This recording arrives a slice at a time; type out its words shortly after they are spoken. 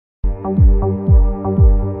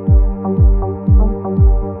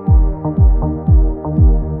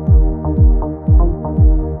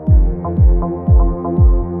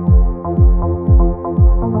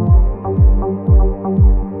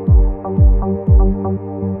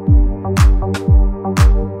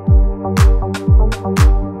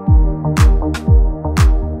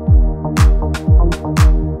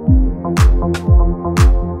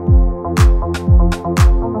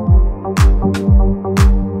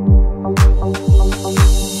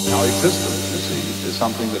existence, you see, is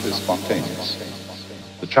something that is spontaneous.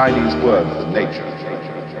 The Chinese word for nature,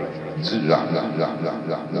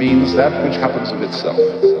 means that which happens of itself.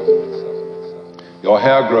 Your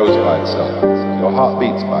hair grows by itself. Your heart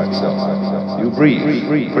beats by itself. You breathe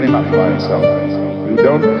pretty much by itself. You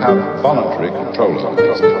don't have voluntary control over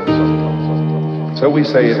it. So we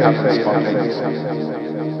say it happens spontaneously.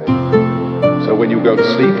 So when you go to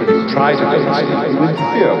sleep and you try to go to sleep, you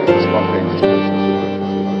interfere with the spontaneous process.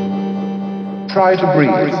 Try to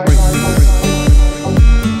breathe.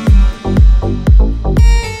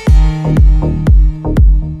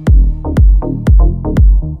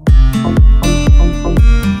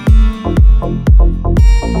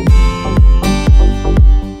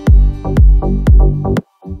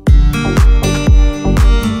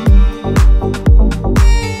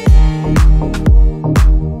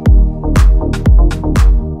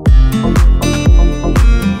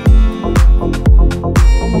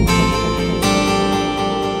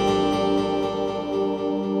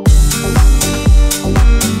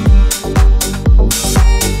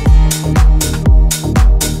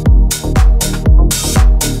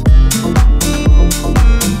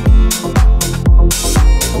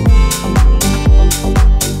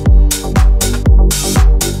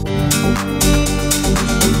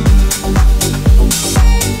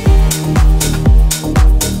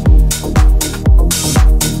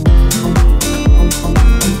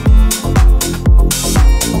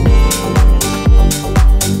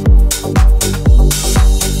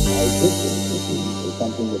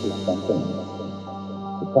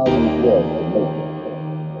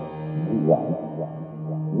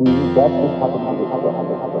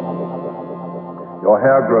 Your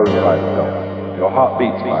hair grows by itself. Your heart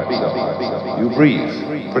beats by itself. You breathe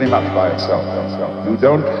pretty much by itself. You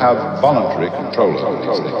don't have voluntary control over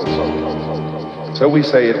these things. So we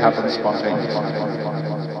say it happens spontaneously.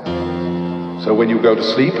 So when you go to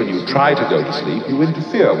sleep and you try to go to sleep, you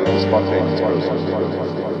interfere with the spontaneous process.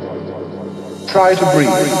 Try to breathe.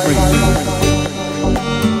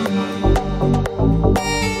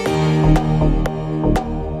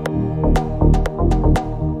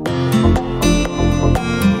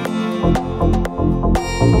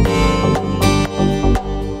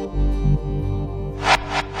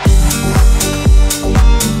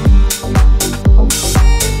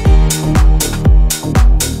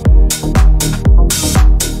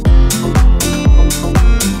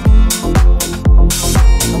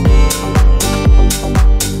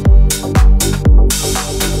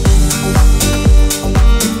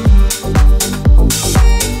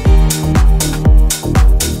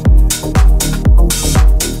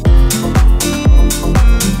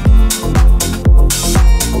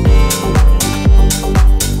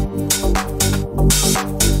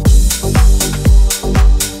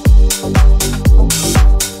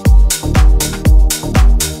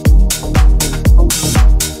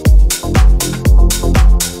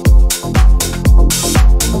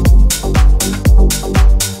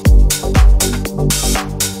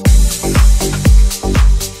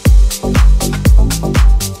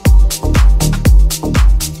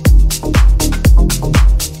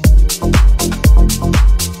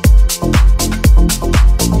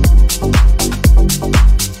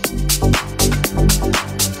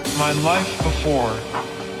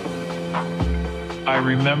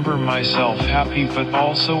 Remember myself happy but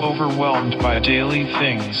also overwhelmed by daily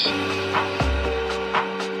things.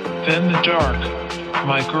 Then the dark,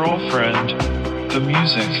 my girlfriend, the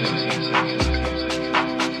music.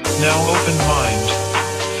 Now open mind,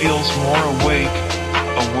 feels more awake,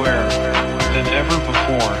 aware than ever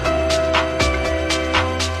before.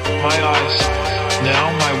 My eyes,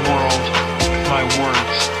 now my world, my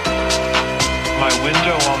words, my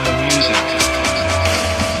window on the music.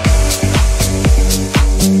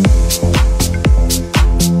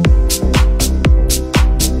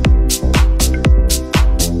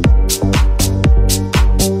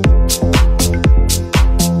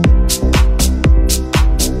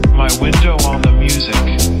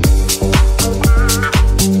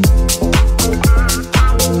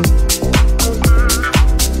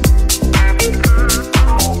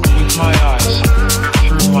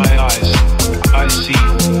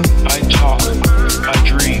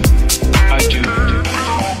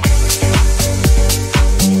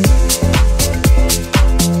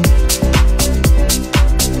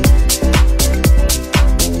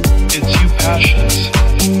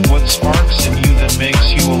 What sparks in you that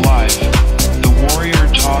makes you alive? The warrior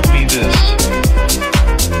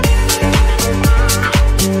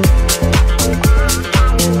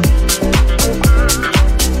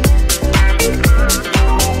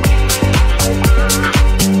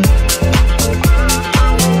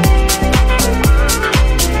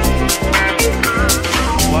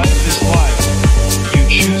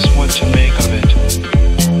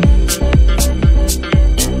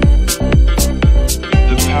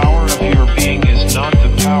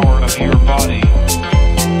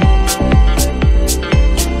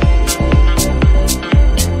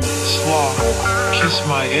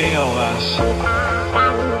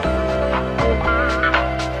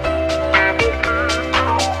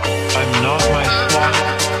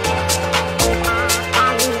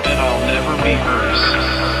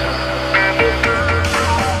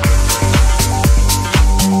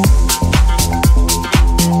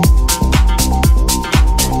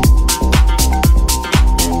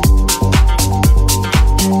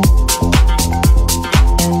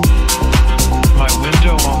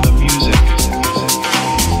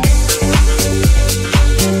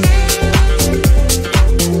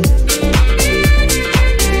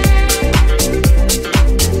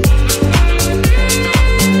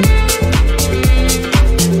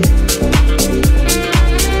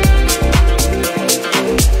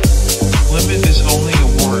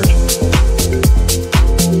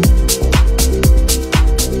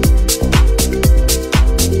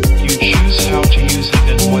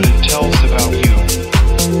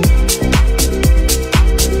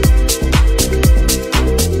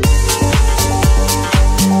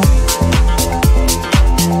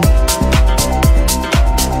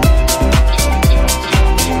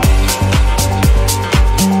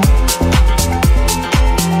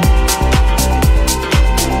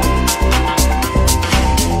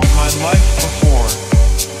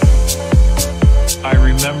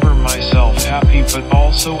remember myself happy but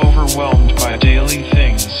also overwhelmed by daily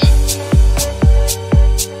things.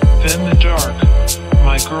 Then the dark,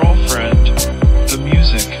 my girlfriend, the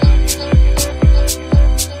music.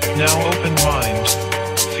 Now open mind,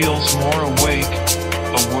 feels more awake,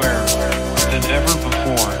 aware, than ever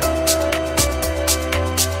before.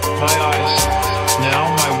 My eyes, now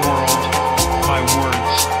my world, my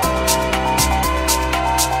words.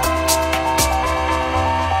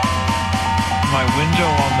 My window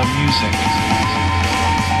on the music.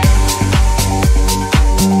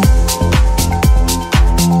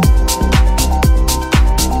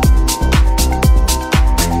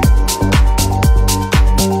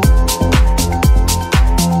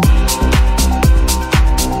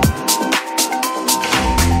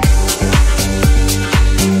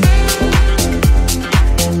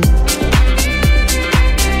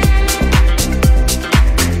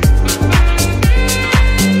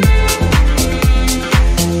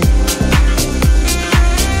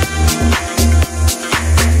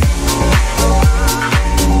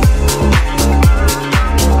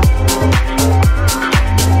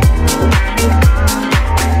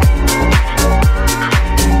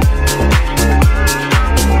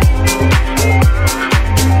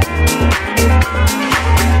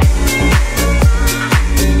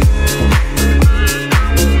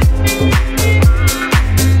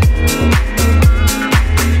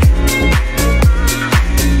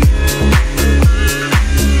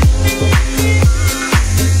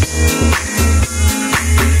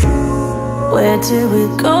 did we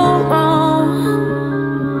go wrong?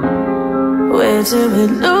 Where did we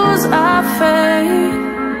lose our faith?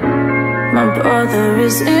 My brother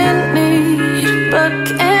is in need, but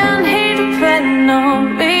can he depend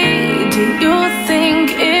on me? Do you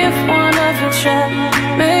think if one of you tried,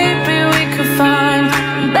 maybe we could find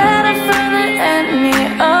better for than any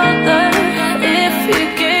other? If you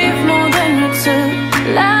gave more than you took,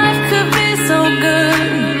 life could be so good.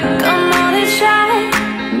 Come on and try,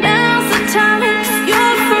 now's the time.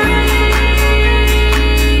 You're free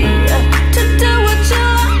to do what you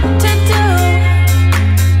want to do.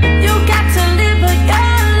 You got to live your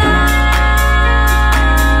life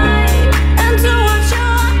and do what you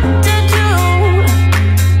want to do.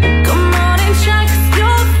 Come on and try, 'cause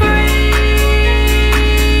you're free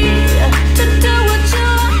to do what you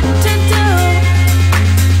want to do.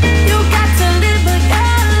 You got to live your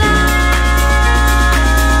life,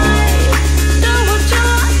 do what you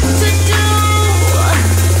want to do.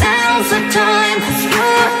 Now's the time, 'cause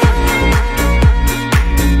you're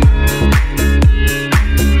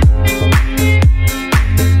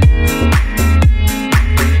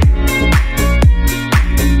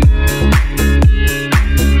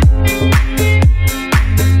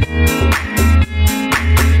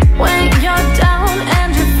when you're down and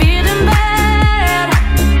you're feeling bad.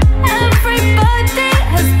 Everybody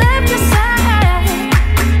has left your side.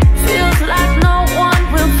 Feels like no one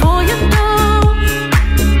will pull you through.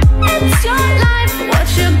 It's your life, what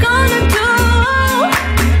you gonna do?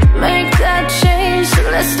 Make that change,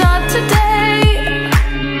 let's start today.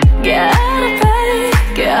 Get out of bed,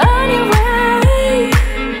 get on your way.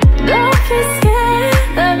 Don't be scared,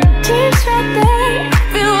 the team's right there.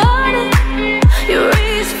 If you want it, you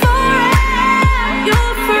reach for it.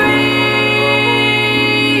 You're free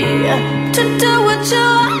to do what you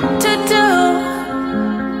want to do.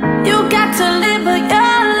 You got to live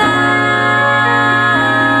your life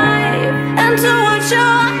and do what you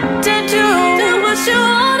want to do. Do what you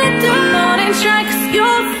want to do. Come on and try, 'cause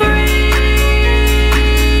you're free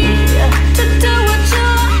to do what you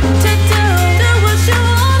want to do. Do what you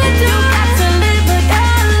want to do. You got to live your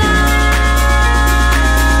life.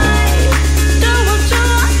 Do what you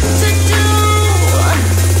want to do.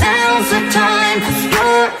 Now's the time, 'cause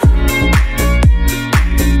you're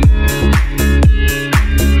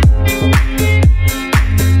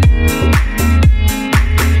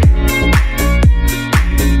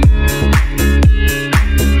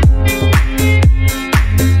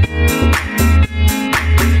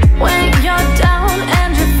when you're down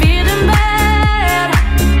and you're feeling bad.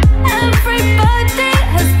 Everybody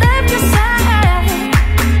has left your side.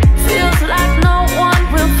 Feels like no one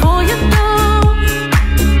will pull you through.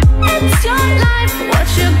 It's your life, what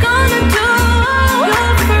you gonna do?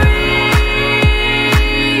 You're free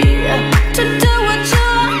to do what you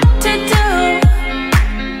want to do.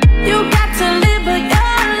 You got to live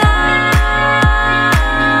your life,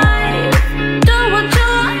 do what you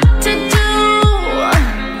want to do.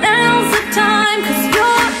 Now's the time, 'cause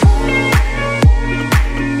you're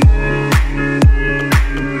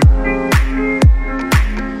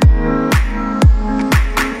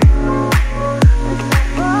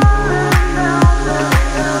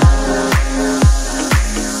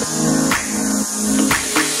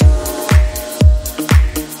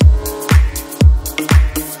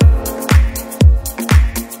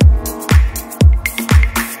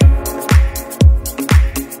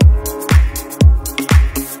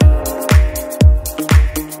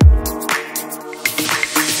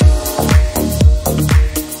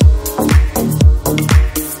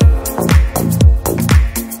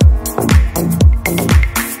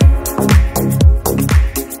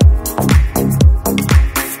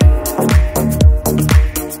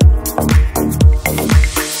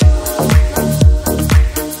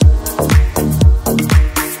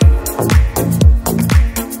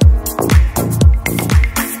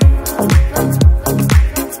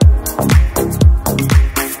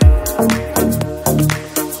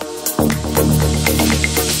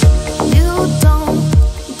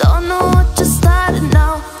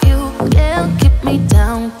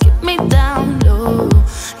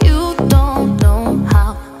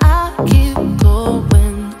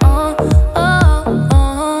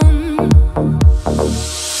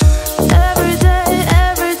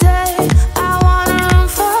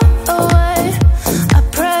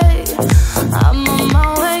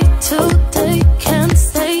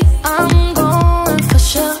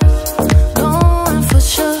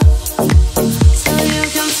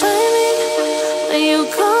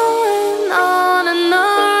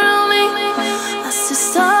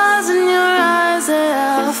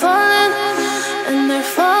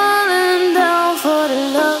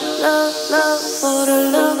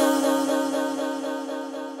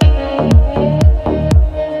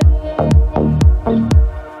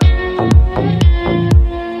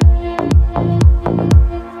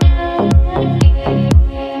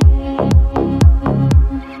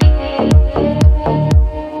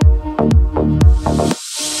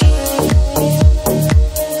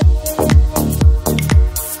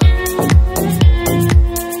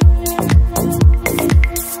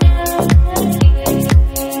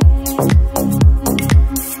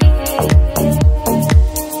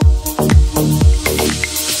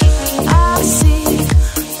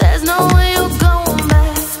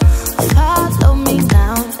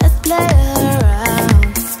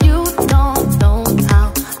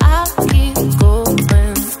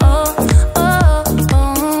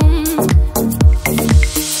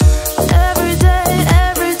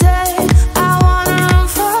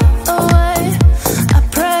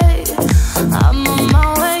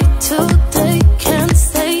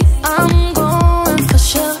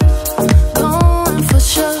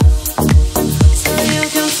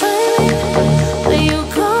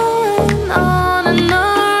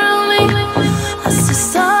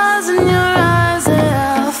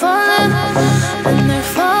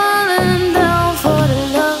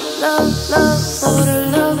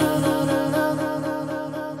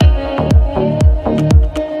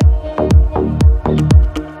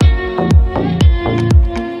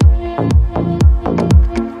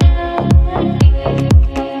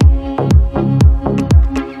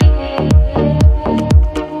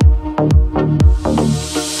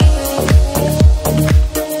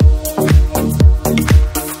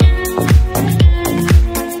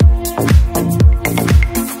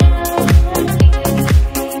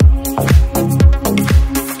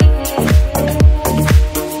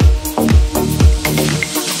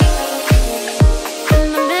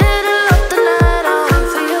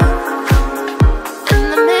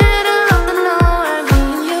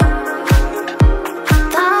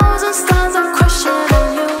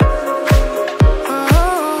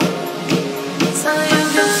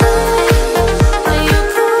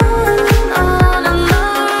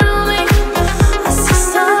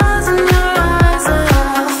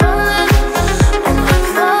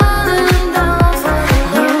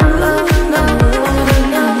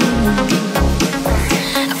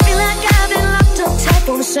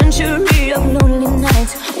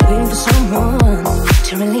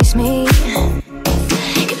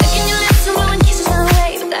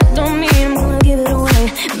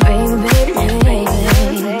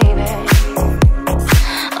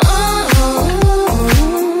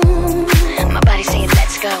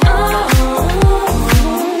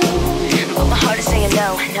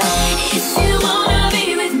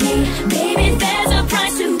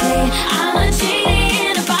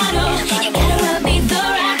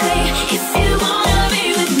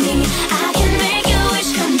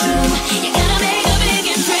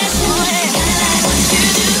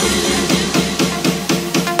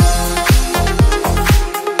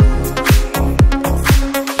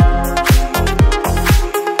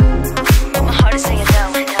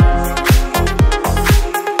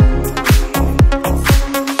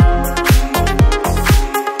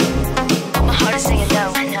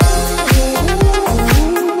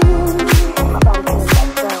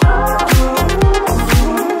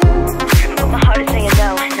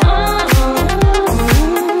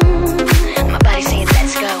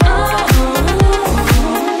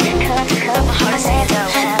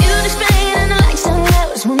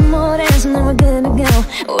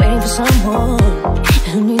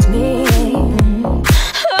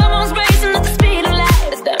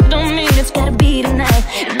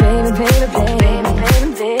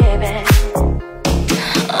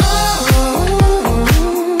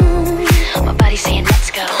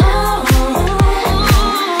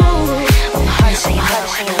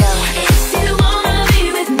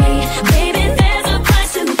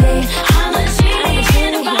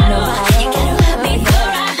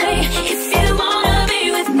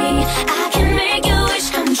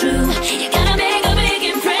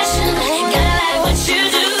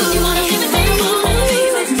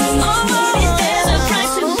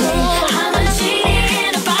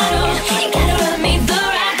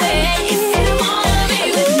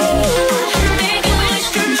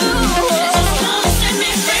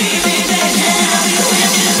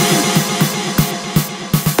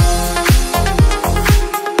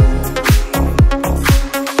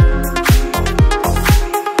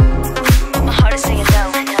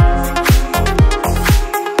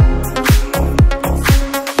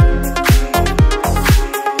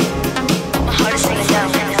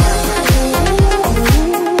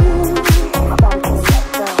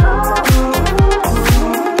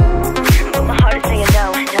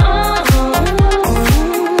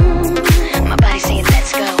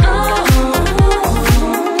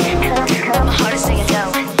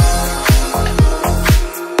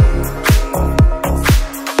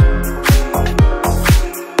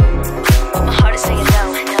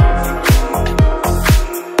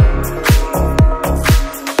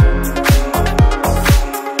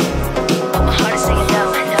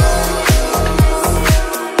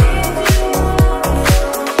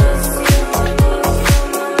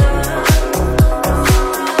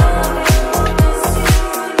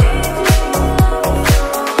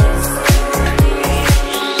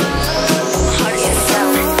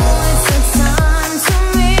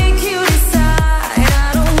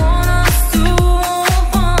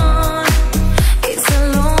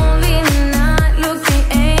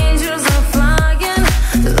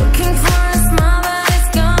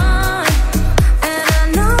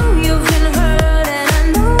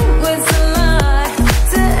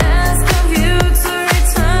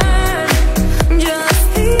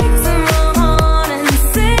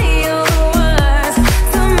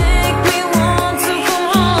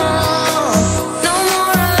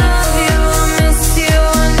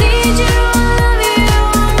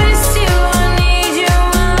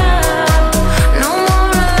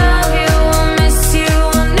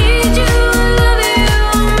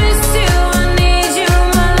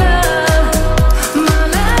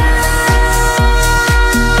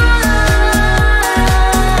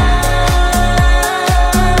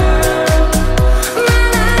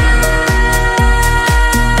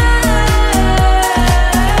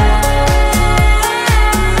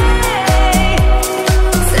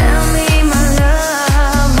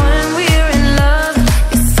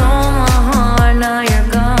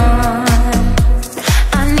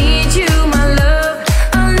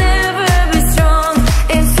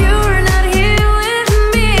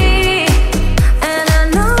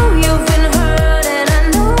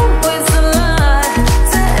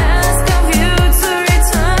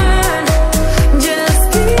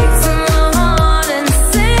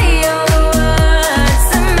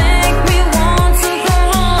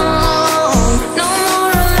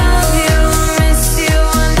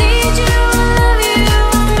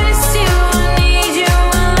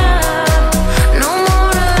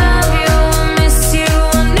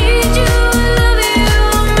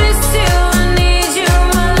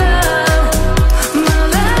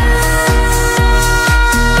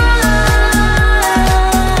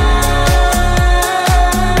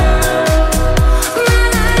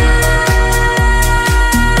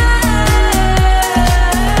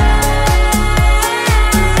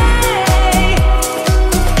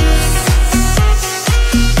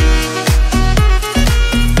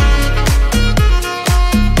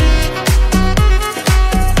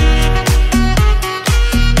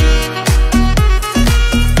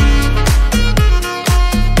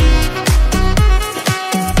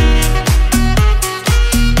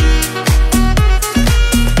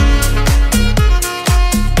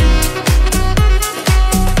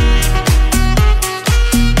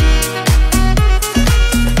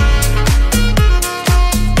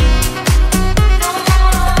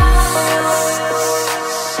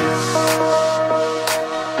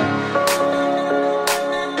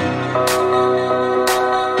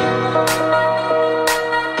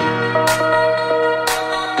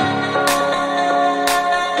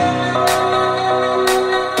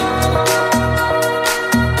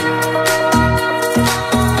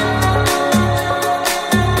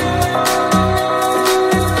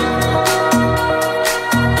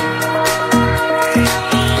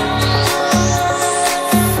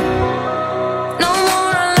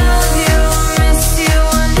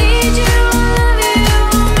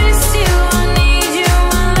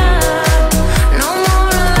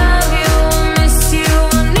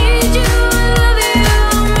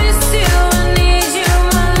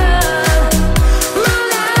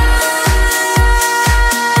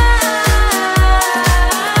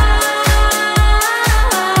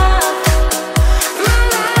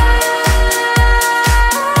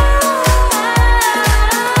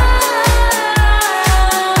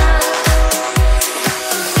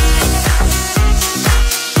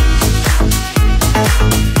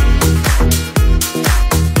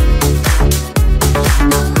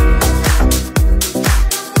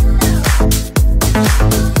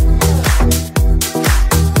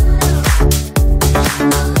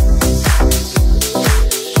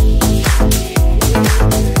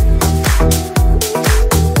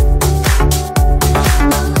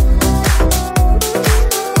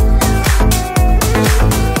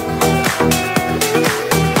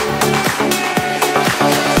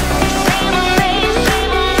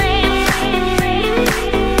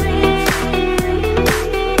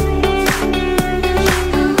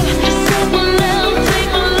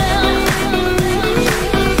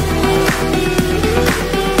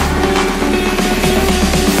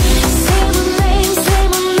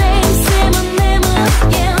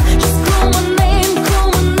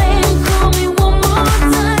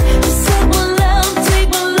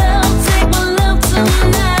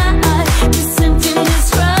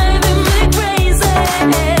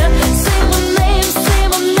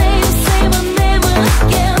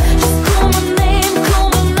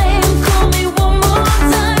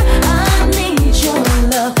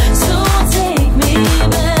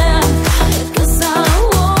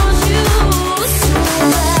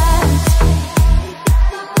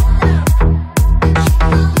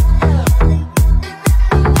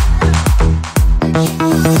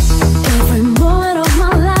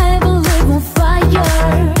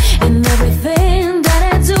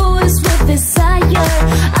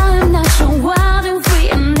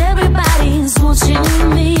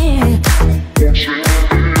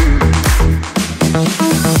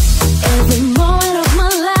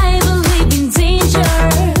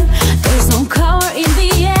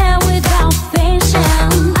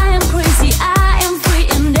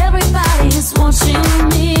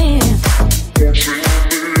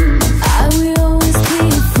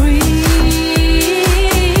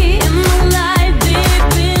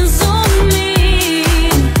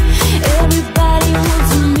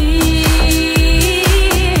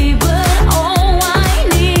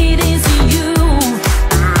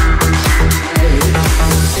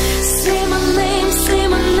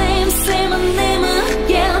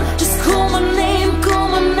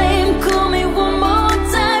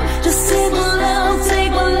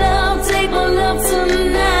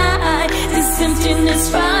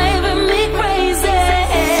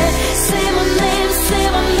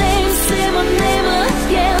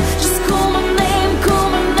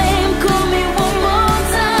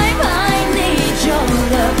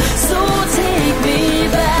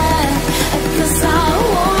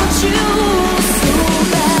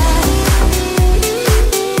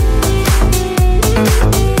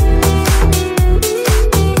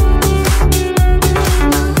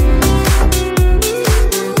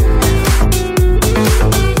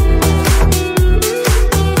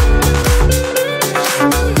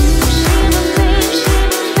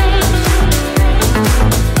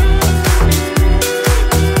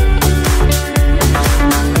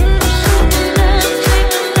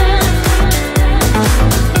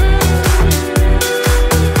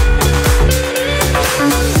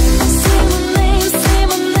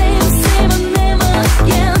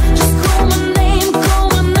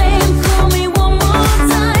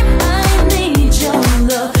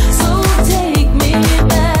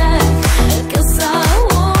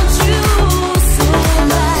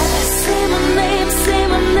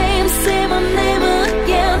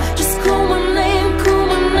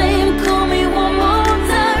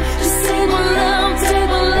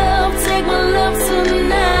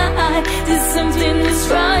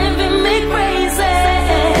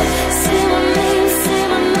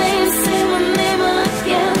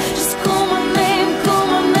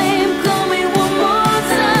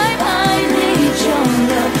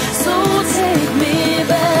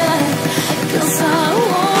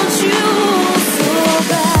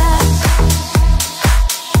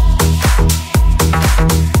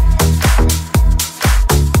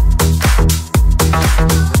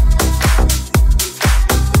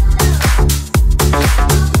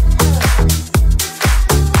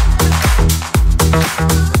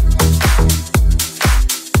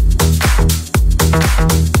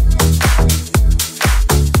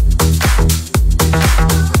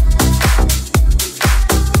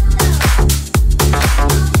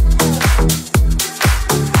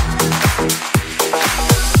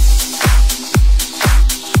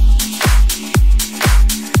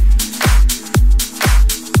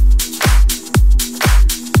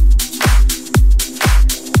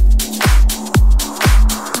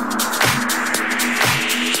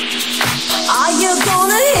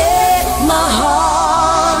my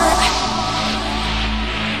heart.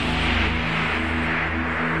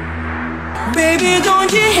 Baby,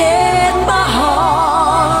 don't you hit my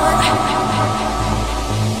heart.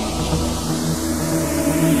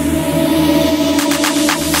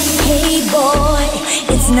 Hey boy,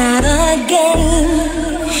 it's not a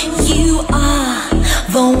game. You are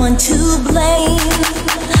the one to blame.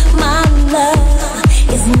 My love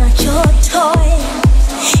is not your toy.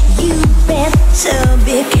 You better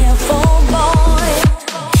be careful, boy.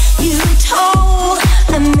 You told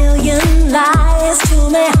a million lies to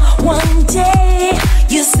me. One day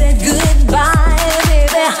you said goodbye,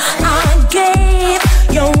 baby. I gave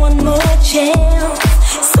you one more chance.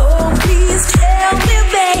 So please tell me,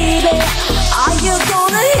 baby, are you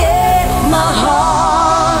gonna hit my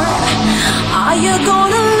heart? Are you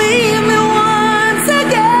gonna leave me once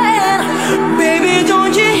again? Baby,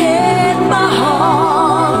 don't you hit my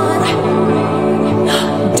heart.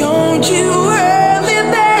 Don't you hurt me,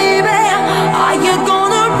 baby. Are you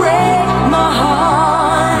gonna break my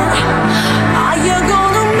heart? Are you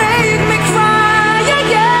gonna make me cry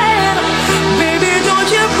again? Baby, don't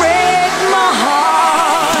you break my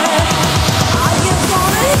heart. Are you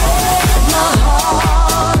gonna hit my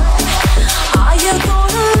heart? Are you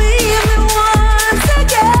gonna leave me once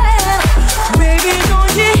again? Baby,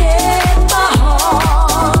 don't you hit my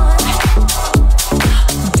heart.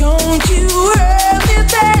 Don't you hurt me,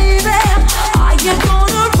 baby. Are you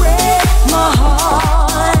gonna break my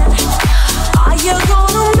heart? Are you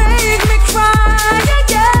gonna make me cry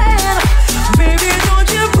again? Baby, don't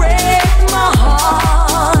you break my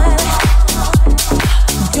heart.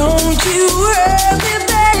 Don't you hurt me,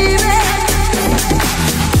 baby.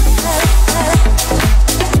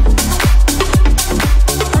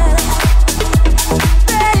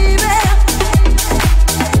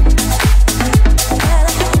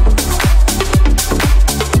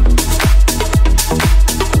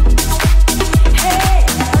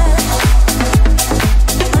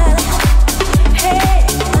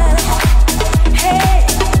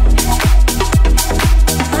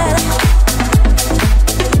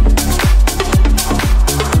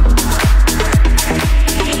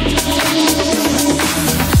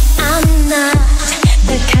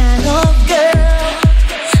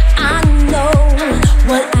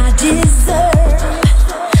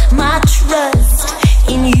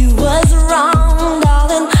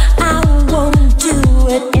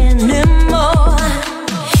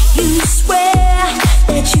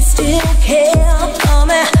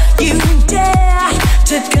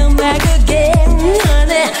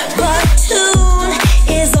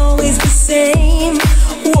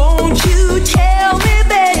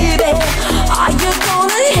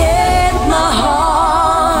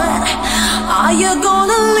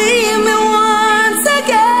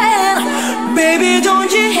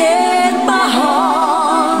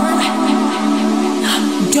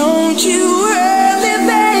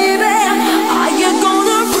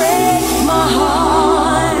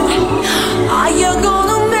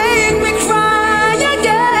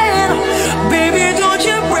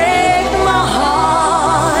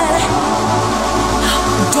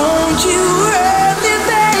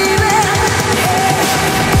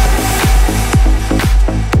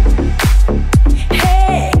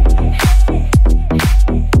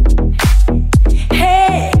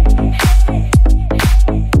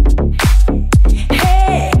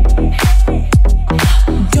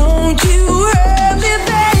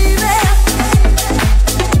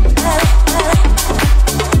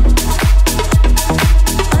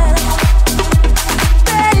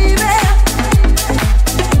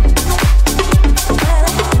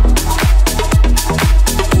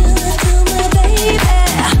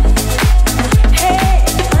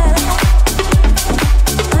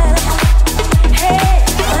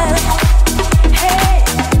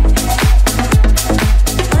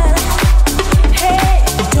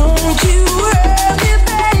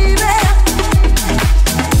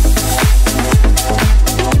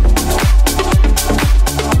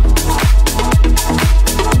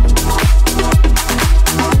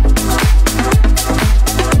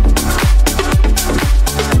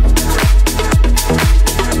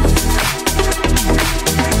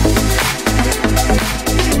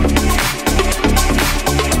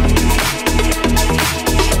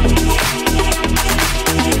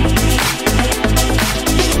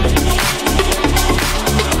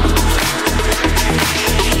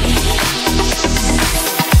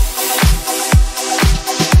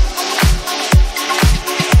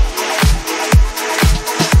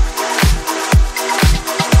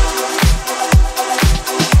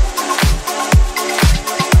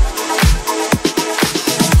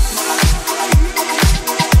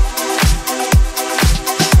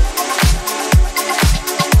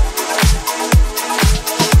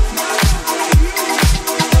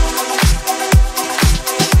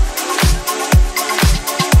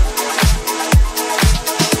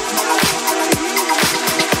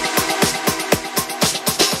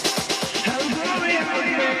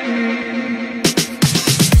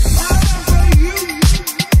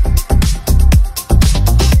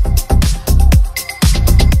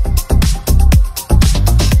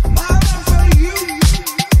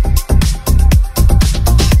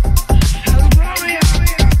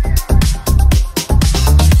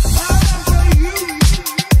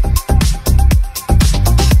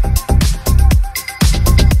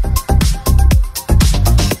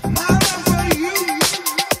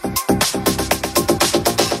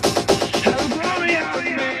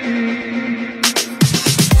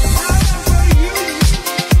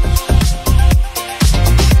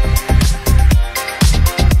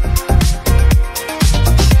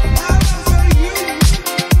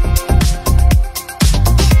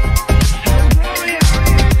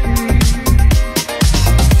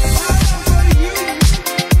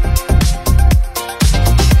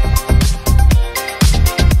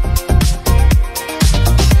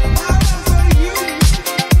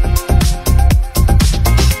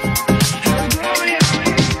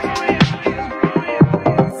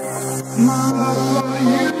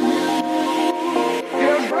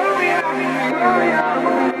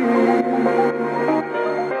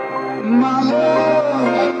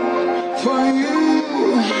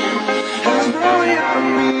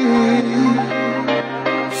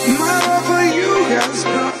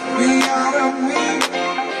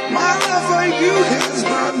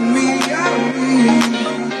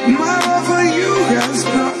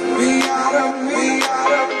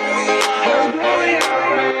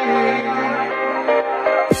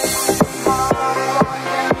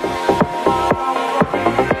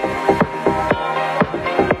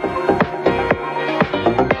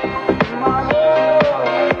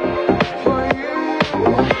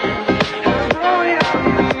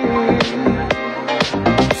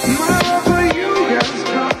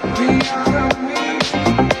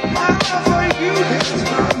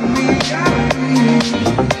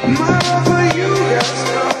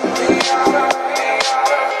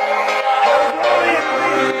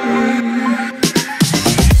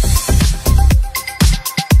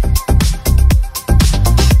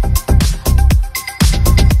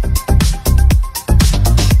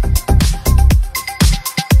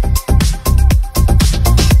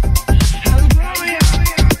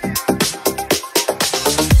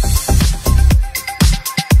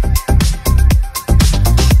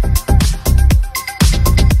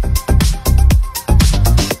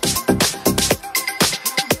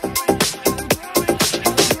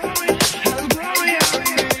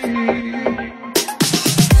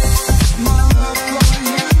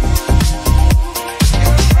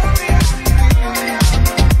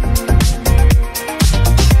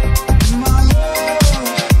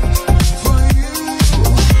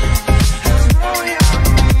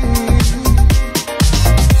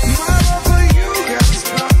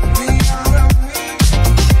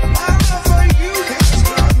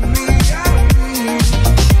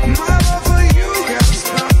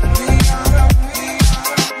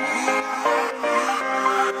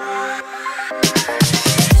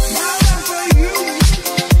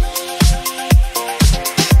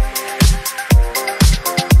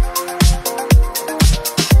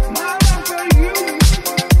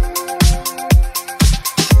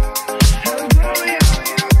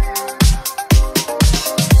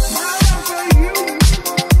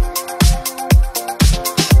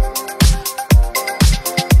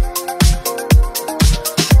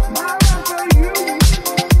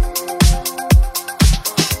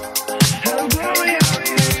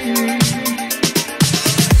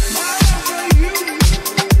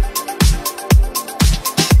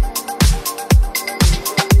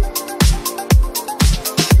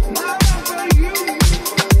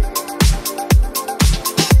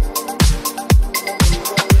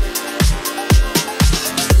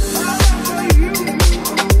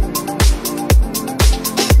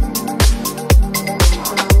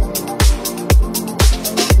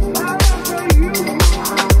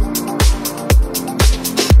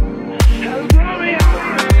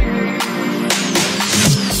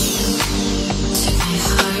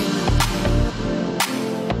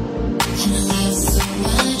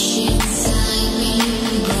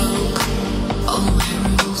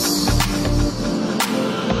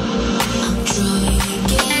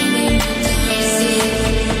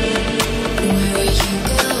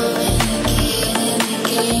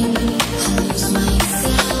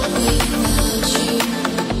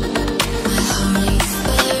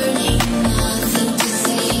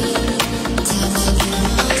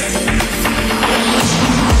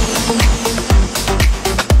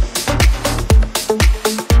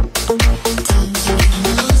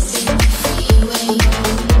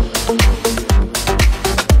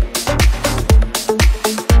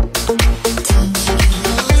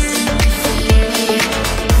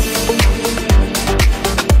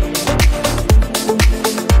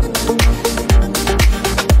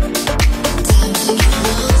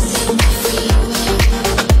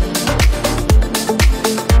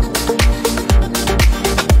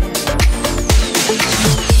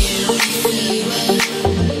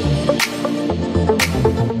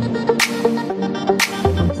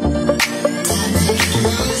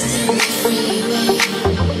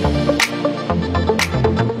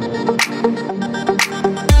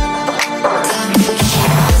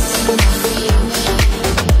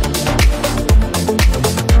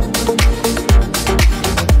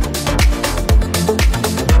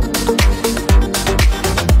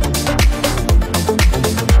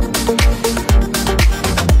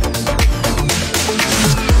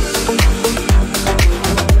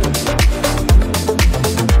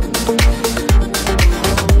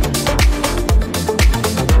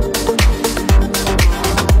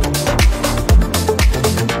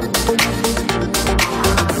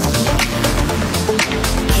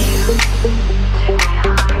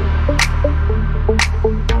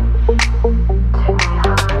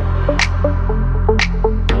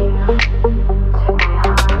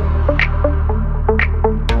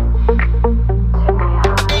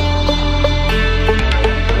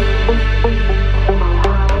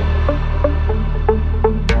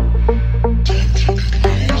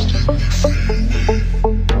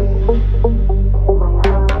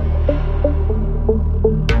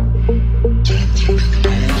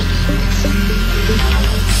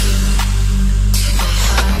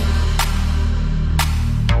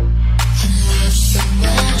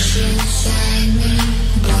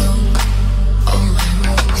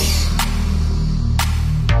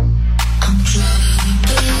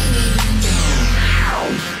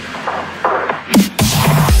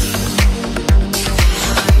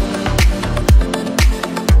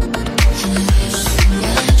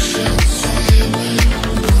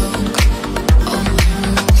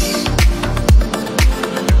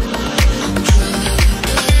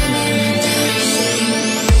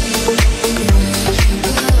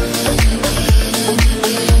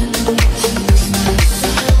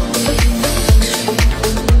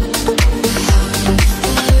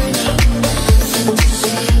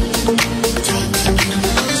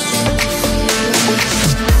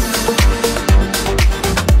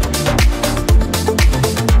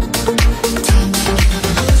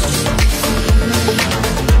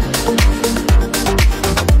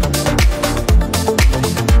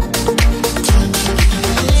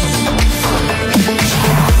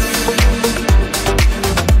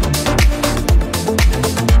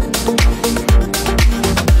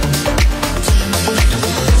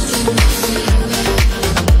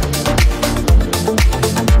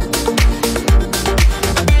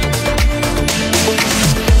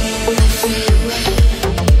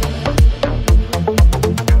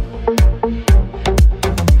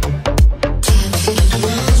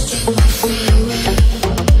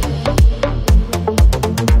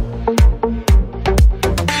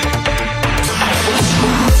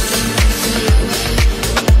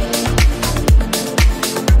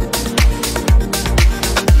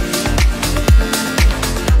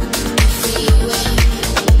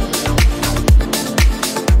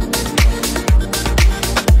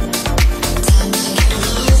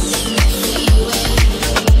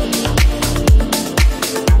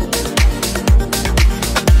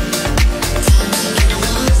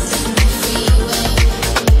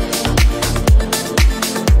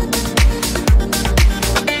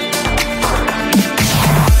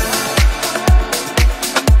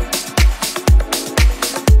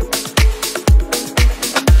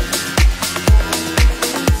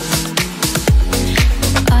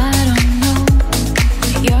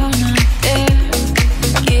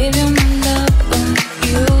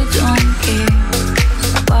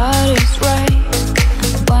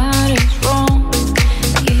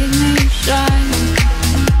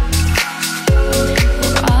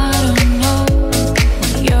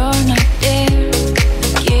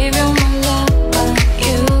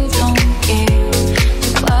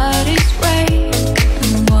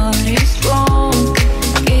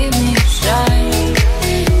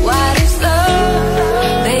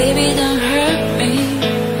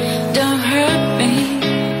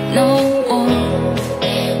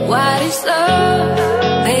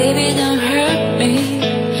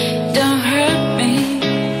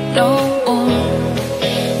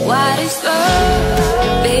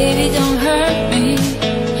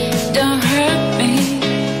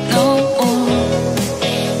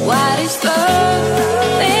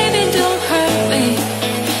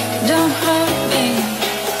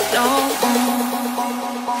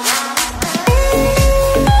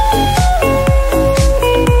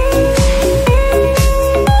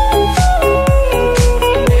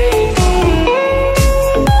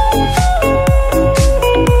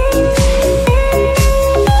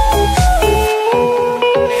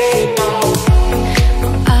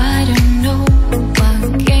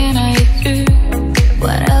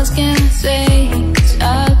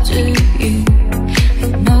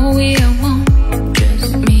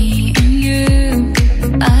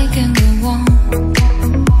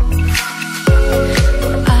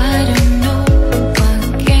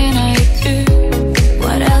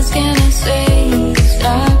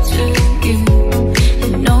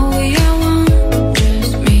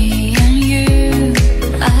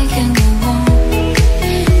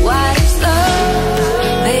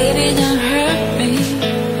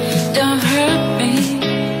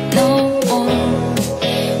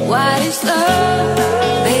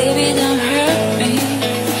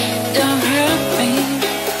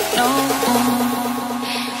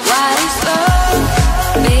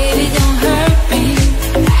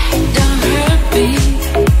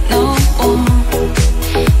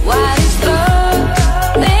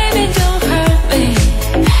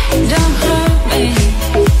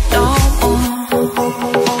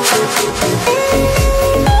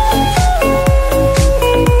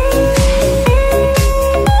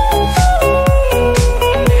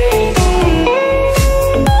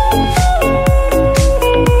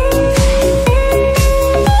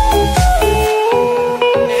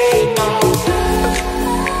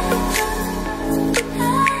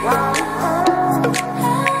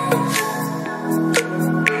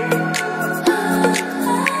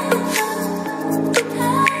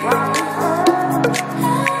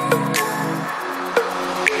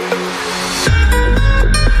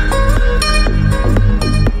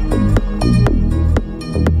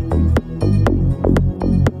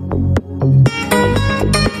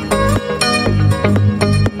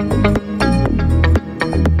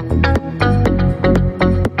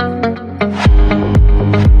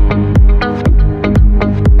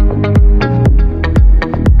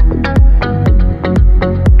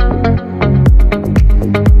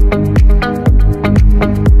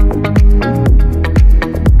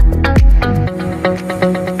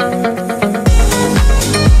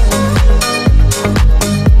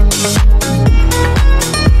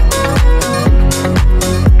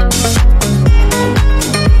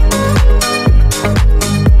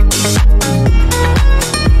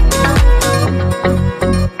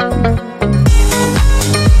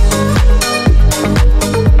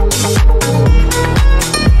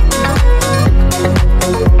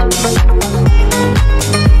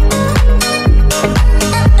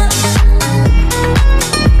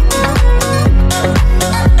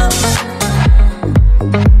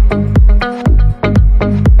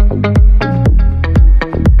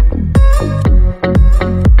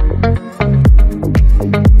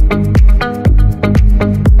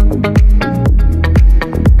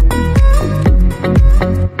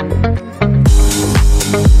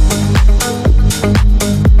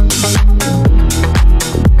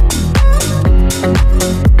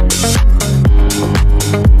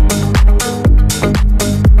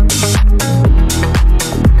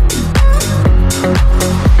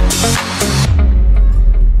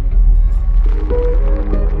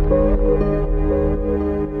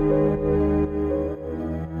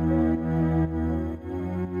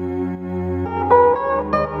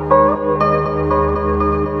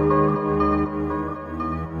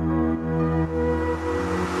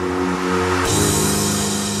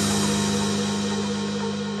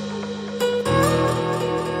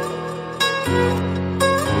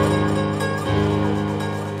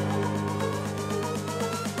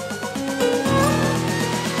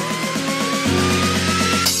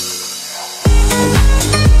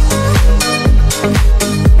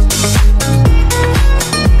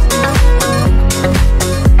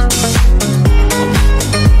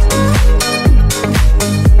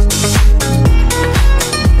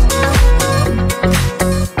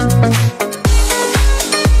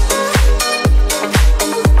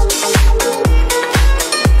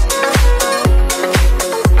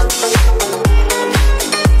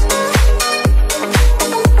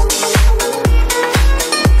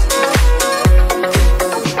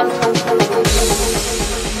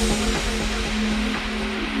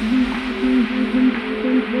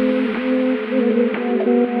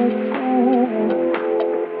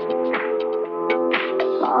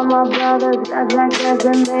 my brothers act like that,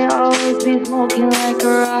 and they always be smoking like a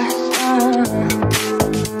rasta.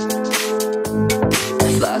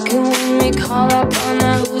 Fucking with me, call up on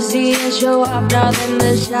a Uzi and show up, now then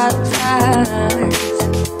the shot dies.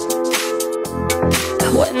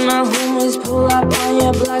 When my homies pull up on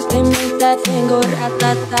your block, they make that thing go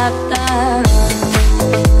rat-tat-tat-tat.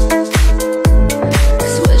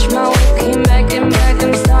 Switch my way, came back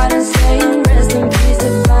and started saying rest in peace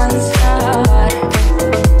to find start.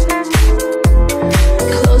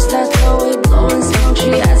 Close that door, we blowing smoke.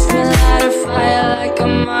 She asked me light a fire like a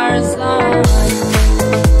marathon.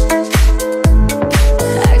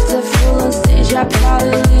 Act a fool on stage, I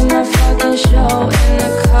probably leave my fucking show in a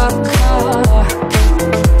cop car.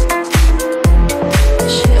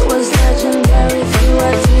 Shit was legendary, threw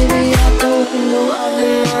our TV out the window of the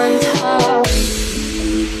montage.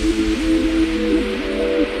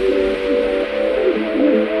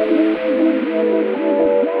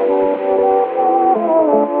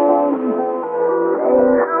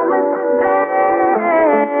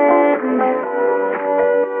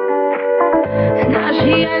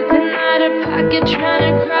 She acting out of pocket,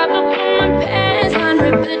 tryna grab up on my pants.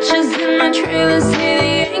 100 bitches in my trailer say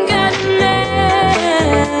they ain't got a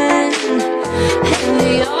man, and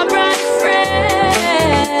they all brought a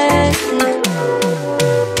friend.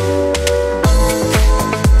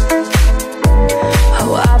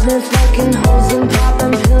 Oh, I've been fucking hoes and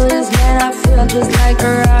popping pills, man, I feel just like a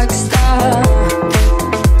rock star.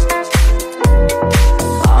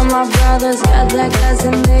 brothers got that gas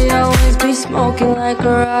and they always be smoking like a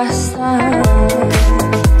Rasta.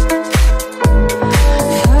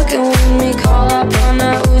 Fucking with me, call up on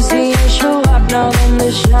that Uzi and show up, now then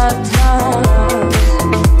the shut down.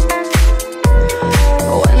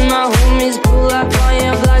 When my homies pull up on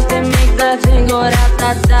your block, they make that thing go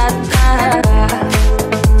da-da-da-da.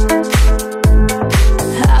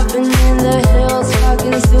 I've been in the hills,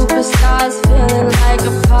 fucking superstars, feeling like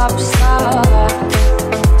a pop star.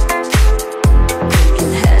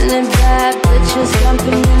 Handling bad bitches,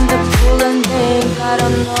 jumping in the pool and they ain't got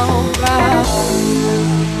no bra.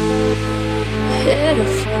 Hit her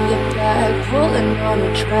from the back, pulling on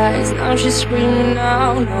the tracks. Now she's screaming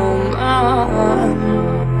out no more.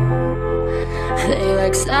 They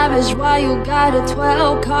like savage, why you got a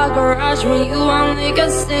 12-car garage when you only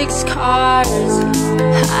got 6 cars?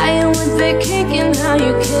 I am with the kick and now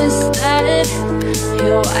you kiss that.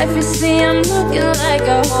 Your wife, you see I'm looking like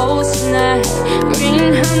a whole snack.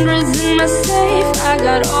 Green hundreds in my safe, I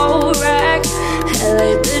got old racks.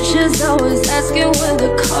 LA bitches always asking where the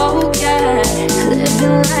coke at.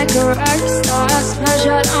 Living like a rock star, smash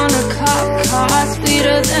out on a cop car,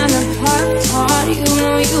 sweeter than a pop tart. You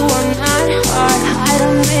know you are not hard. I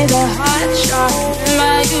done made a hot shot. Remember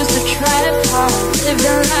I used to trap hard.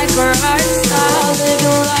 Living like a rock star,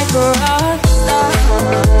 living like a rock star.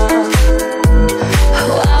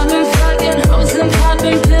 Oh, I've been fucking hoes and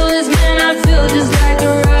popping pills, man, I feel just like a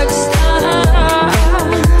rock star.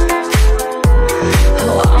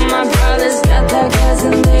 Oh, all my brothers got that gas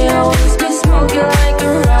and they always be smoking like a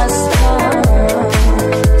Rasta.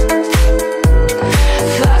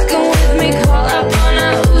 Fucking with me, call up on a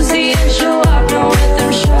Uzi and show up, now with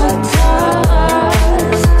them shot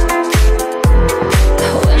toss.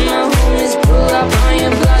 When my homies pull up on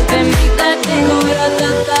your block, they make that thing go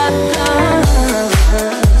da-da-da-da.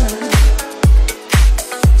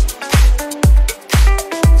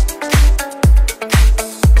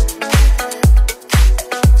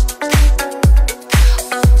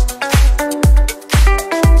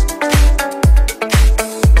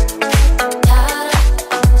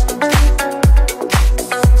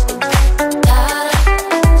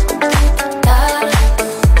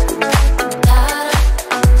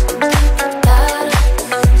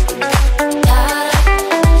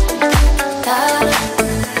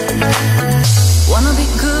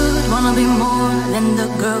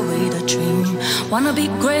 Wanna be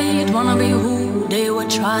great, wanna be who they were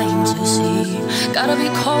trying to see. Gotta be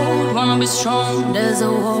cold, wanna be strong, there's a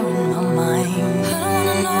war in my mind. I don't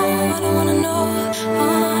wanna know, I don't wanna know,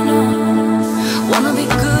 oh no. Wanna be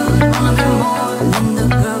good, wanna be more than the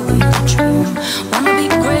girl with the dream. Wanna be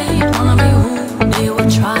great, wanna be who they were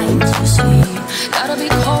trying to see. Gotta be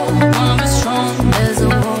cold, wanna be strong, there's a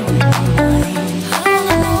war in my mind. I don't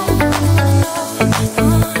wanna know, oh no.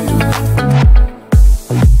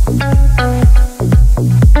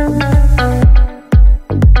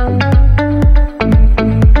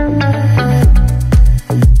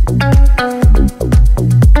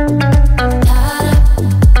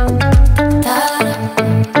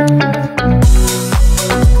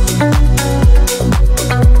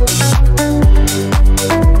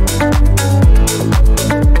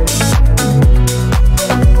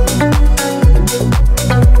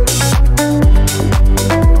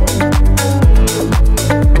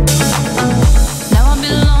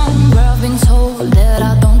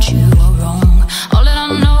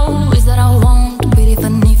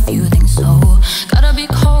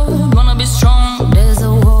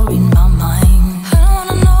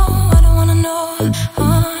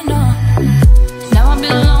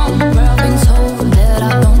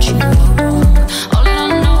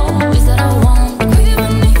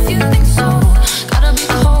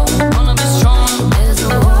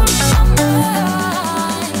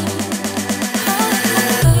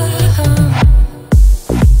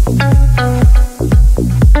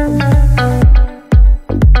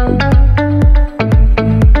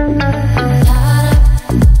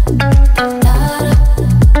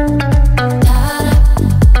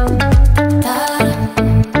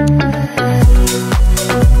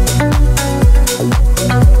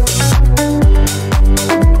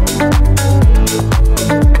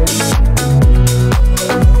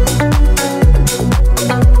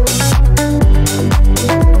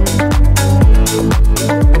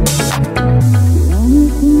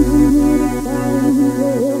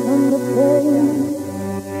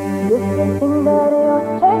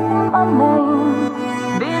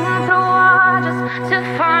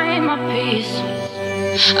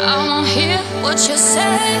 I won't hear what you're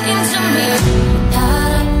saying to me.